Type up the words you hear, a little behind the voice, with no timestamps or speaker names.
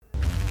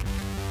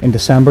In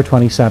December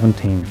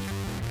 2017,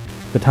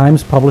 The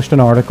Times published an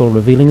article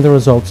revealing the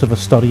results of a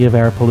study of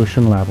air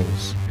pollution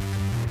levels,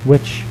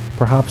 which,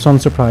 perhaps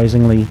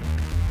unsurprisingly,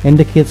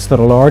 indicates that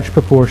a large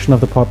proportion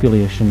of the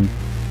population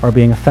are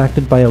being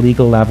affected by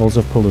illegal levels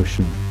of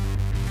pollution,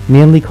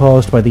 mainly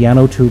caused by the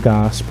NO2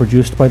 gas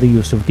produced by the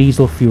use of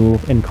diesel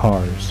fuel in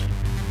cars.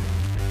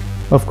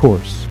 Of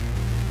course,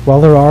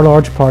 while there are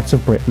large parts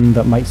of Britain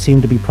that might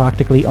seem to be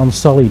practically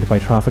unsullied by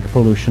traffic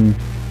pollution,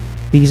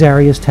 these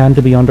areas tend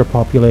to be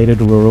underpopulated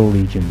rural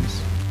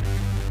regions.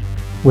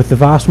 With the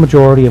vast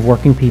majority of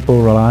working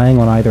people relying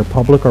on either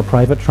public or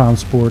private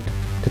transport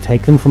to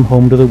take them from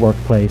home to the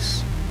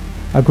workplace,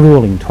 a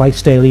grueling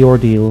twice-daily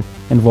ordeal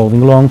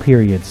involving long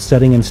periods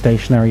sitting in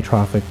stationary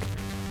traffic,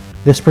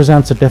 this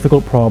presents a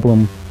difficult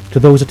problem to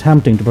those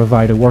attempting to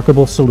provide a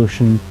workable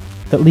solution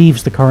that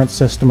leaves the current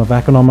system of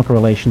economic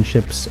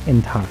relationships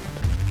intact.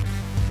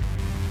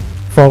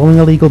 Following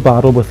a legal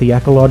battle with the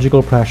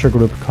ecological pressure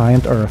group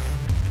Client Earth,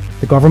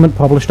 the government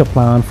published a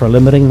plan for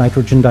limiting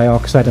nitrogen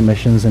dioxide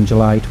emissions in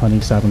July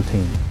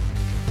 2017.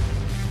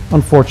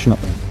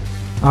 Unfortunately,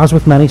 as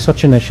with many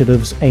such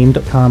initiatives aimed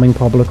at calming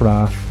public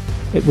wrath,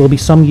 it will be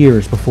some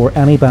years before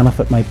any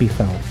benefit might be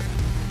felt,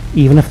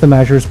 even if the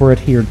measures were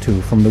adhered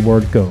to from the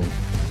word go.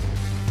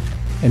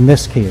 In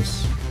this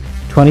case,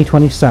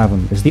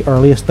 2027 is the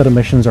earliest that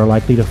emissions are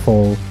likely to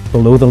fall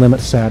below the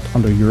limit set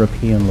under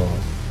European law.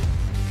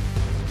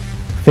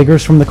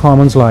 Figures from the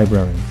Commons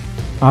Library,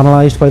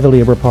 analysed by the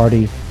Labour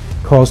Party,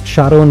 caused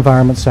Shadow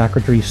Environment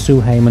Secretary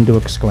Sue Hayman to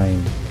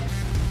exclaim,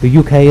 "The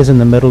UK is in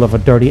the middle of a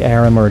dirty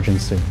air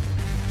emergency."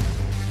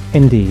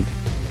 Indeed,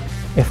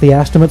 if the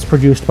estimates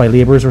produced by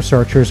Labour's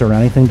researchers are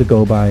anything to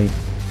go by,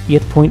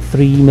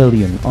 8.3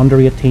 million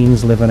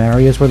under-18s live in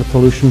areas where the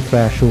pollution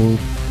threshold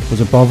was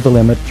above the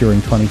limit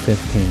during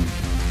 2015.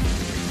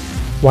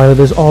 While it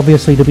is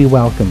obviously to be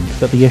welcomed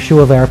that the issue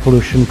of air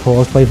pollution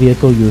caused by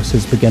vehicle use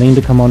is beginning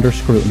to come under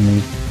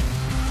scrutiny,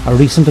 a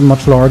recent and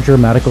much larger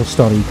medical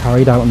study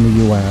carried out in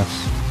the US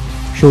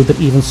showed that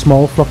even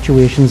small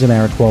fluctuations in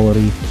air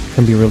quality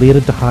can be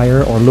related to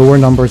higher or lower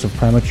numbers of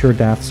premature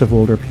deaths of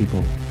older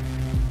people.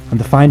 And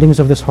the findings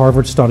of this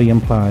Harvard study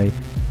imply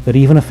that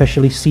even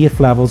officially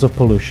safe levels of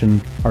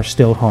pollution are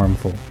still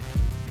harmful.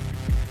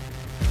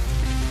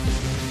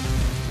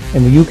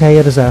 In the UK,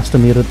 it is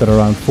estimated that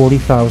around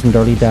 40,000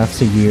 early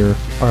deaths a year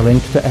are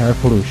linked to air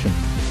pollution.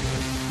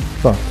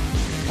 But,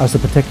 as the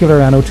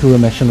particular NO2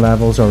 emission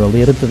levels are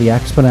related to the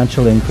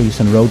exponential increase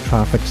in road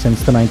traffic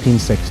since the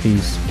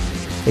 1960s,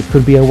 it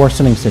could be a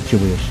worsening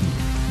situation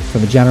for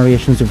the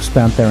generations who've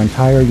spent their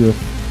entire youth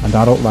and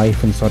adult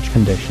life in such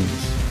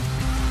conditions.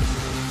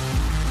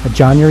 A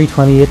January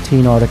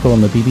 2018 article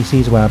on the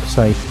BBC's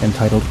website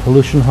entitled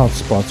 "Pollution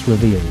Hotspots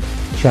Revealed,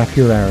 Check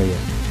Your Area"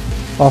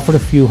 offered a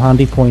few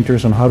handy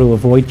pointers on how to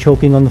avoid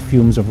choking on the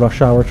fumes of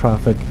rush hour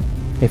traffic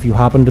if you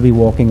happen to be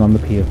walking on the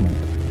pavement.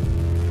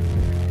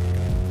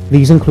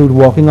 These include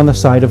walking on the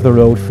side of the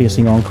road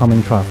facing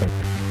oncoming traffic,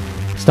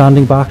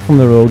 standing back from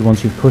the road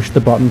once you've pushed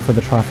the button for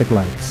the traffic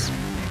lights,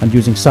 and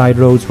using side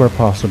roads where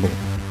possible.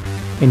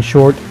 In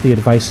short, the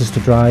advice is to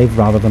drive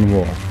rather than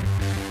walk.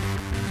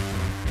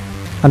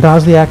 And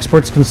as the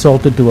experts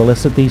consulted to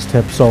elicit these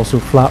tips also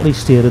flatly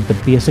stated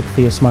that basic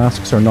face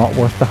masks are not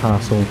worth the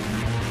hassle,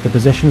 the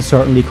position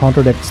certainly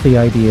contradicts the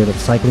idea that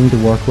cycling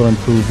to work will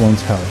improve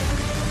one's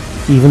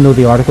health, even though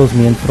the article's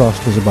main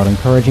thrust was about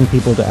encouraging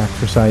people to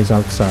exercise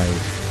outside,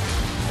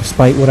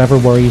 despite whatever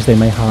worries they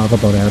may have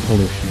about air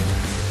pollution.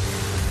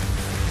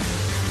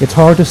 It's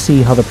hard to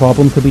see how the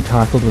problem could be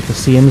tackled with the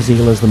same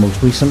zeal as the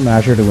most recent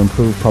measure to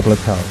improve public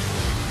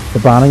health, the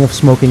banning of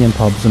smoking in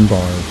pubs and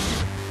bars.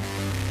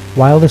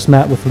 While this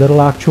met with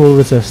little actual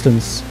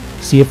resistance,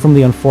 save from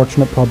the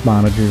unfortunate pub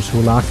managers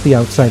who lacked the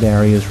outside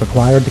areas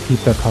required to keep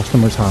their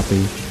customers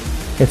happy,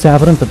 it's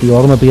evident that the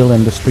automobile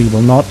industry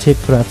will not take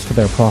threats to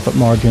their profit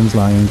margins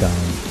lying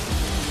down.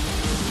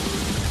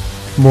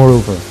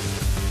 Moreover,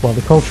 while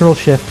the cultural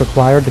shift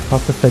required to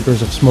cut the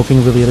figures of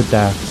smoking-related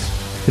deaths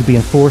could be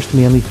enforced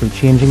mainly through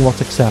changing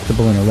what's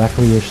acceptable in a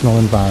recreational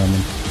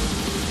environment,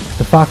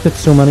 the fact that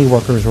so many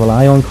workers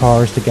rely on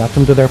cars to get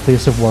them to their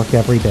place of work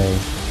every day,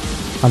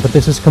 and that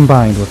this is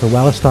combined with a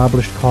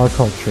well-established car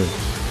culture,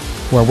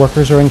 where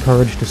workers are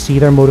encouraged to see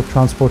their mode of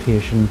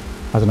transportation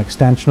as an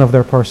extension of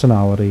their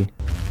personality,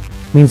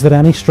 means that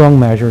any strong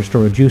measures to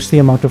reduce the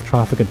amount of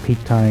traffic at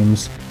peak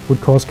times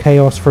would cause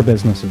chaos for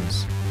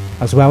businesses,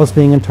 as well as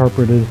being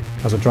interpreted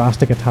as a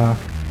drastic attack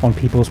on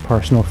people's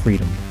personal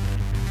freedom.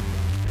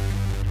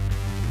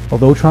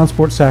 Although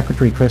Transport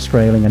Secretary Chris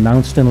Grayling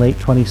announced in late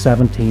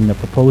 2017 that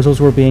proposals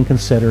were being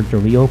considered to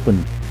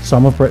reopen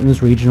some of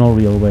Britain's regional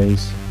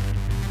railways,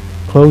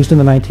 closed in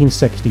the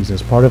 1960s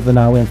as part of the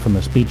now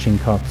infamous Beeching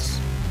cuts,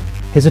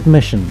 his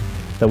admission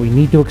that we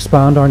need to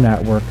expand our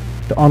network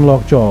to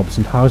unlock jobs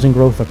and housing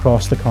growth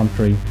across the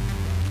country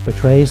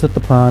betrays that the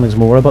plan is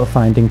more about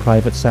finding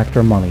private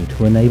sector money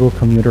to enable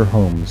commuter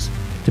homes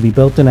to be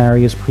built in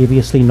areas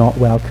previously not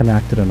well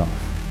connected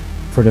enough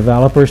for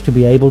developers to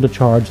be able to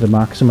charge the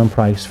maximum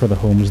price for the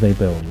homes they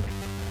build,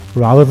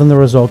 rather than the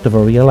result of a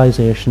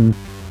realization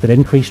that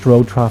increased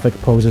road traffic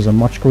poses a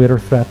much greater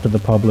threat to the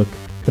public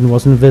than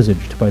was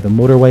envisaged by the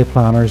motorway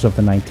planners of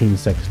the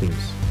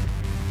 1960s.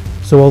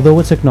 So although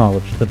it's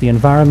acknowledged that the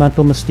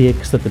environmental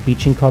mistakes that the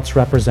beaching cuts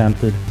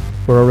represented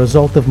were a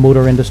result of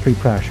motor industry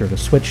pressure to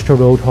switch to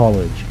road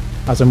haulage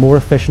as a more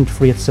efficient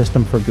freight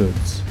system for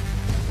goods,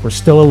 we're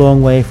still a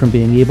long way from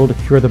being able to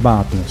cure the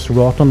badness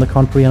wrought on the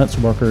country and its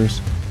workers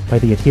by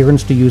the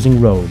adherence to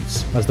using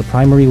roads as the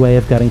primary way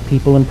of getting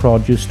people and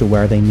produce to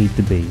where they need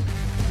to be.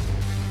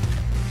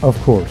 Of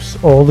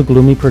course, all the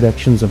gloomy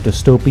predictions of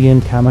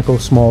dystopian chemical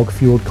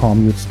smog-fueled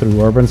commutes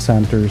through urban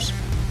centres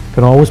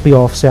can always be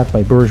offset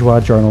by bourgeois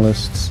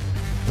journalists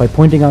by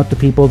pointing out to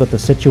people that the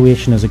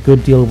situation is a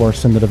good deal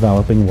worse in the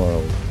developing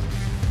world.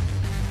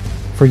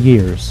 For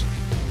years,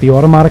 the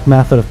automatic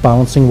method of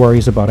balancing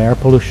worries about air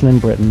pollution in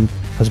Britain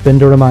has been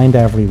to remind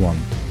everyone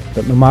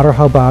that no matter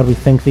how bad we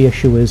think the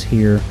issue is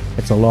here,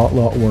 it's a lot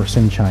worse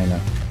in China.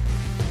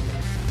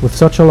 With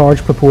such a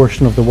large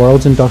proportion of the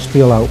world's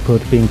industrial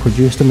output being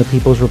produced in the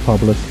People's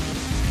Republic,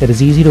 it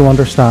is easy to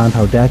understand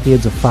how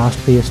decades of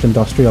fast-paced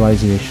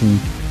industrialization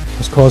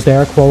has caused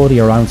air quality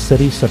around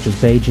cities such as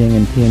Beijing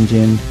and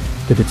Tianjin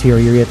to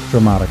deteriorate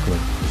dramatically.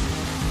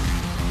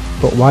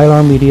 But while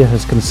our media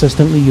has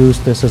consistently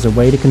used this as a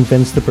way to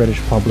convince the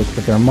British public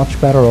that they're much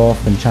better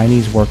off than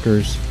Chinese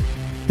workers,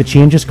 the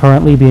changes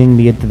currently being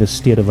made to this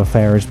state of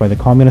affairs by the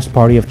Communist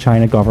Party of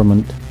China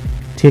government,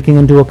 taking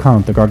into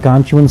account the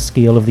gargantuan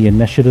scale of the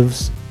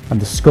initiatives and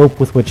the scope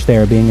with which they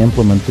are being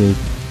implemented,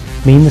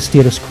 mean the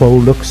status quo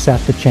looks set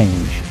to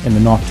change in the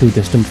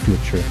not-too-distant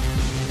future.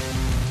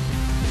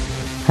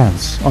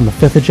 Hence, on the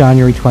 5th of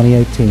January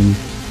 2018,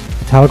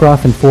 The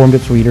Telegraph informed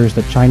its readers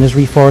that China's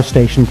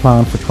reforestation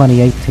plan for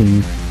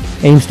 2018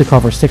 aims to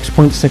cover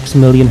 6.6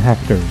 million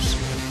hectares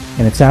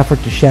in its effort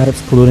to shed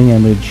its polluting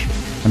image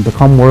and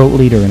become world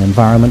leader in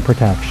environment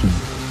protection,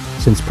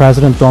 since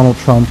President Donald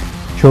Trump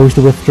chose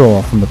to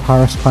withdraw from the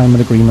Paris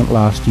Climate Agreement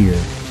last year,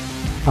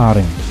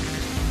 adding,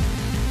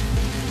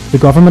 "The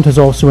government has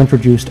also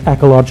introduced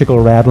ecological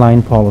red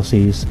line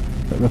policies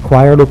that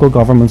require local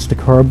governments to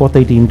curb what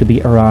they deem to be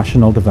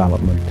irrational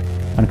development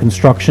and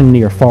construction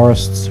near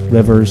forests,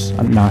 rivers,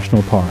 and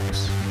national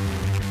parks."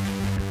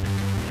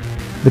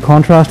 The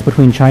contrast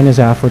between China's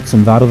efforts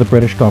and that of the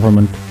British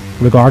government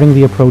regarding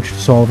the approach to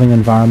solving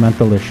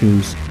environmental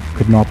issues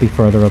could not be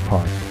further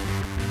apart.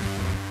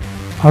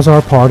 As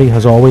our party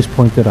has always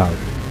pointed out,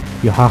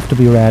 you have to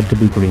be red to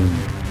be green.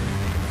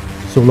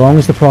 So long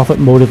as the profit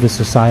motive is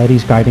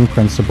society's guiding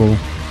principle,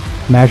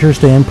 measures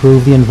to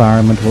improve the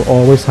environment will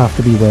always have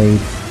to be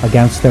weighed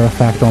against their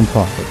effect on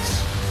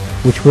profits,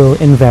 which will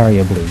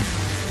invariably,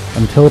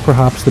 until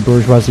perhaps the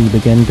bourgeoisie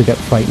begin to get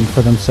frightened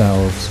for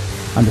themselves,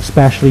 and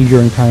especially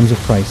during times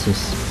of crisis,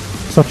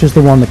 such as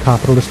the one the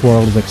capitalist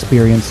world is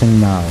experiencing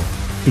now,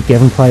 be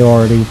given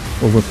priority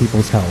over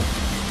people's health.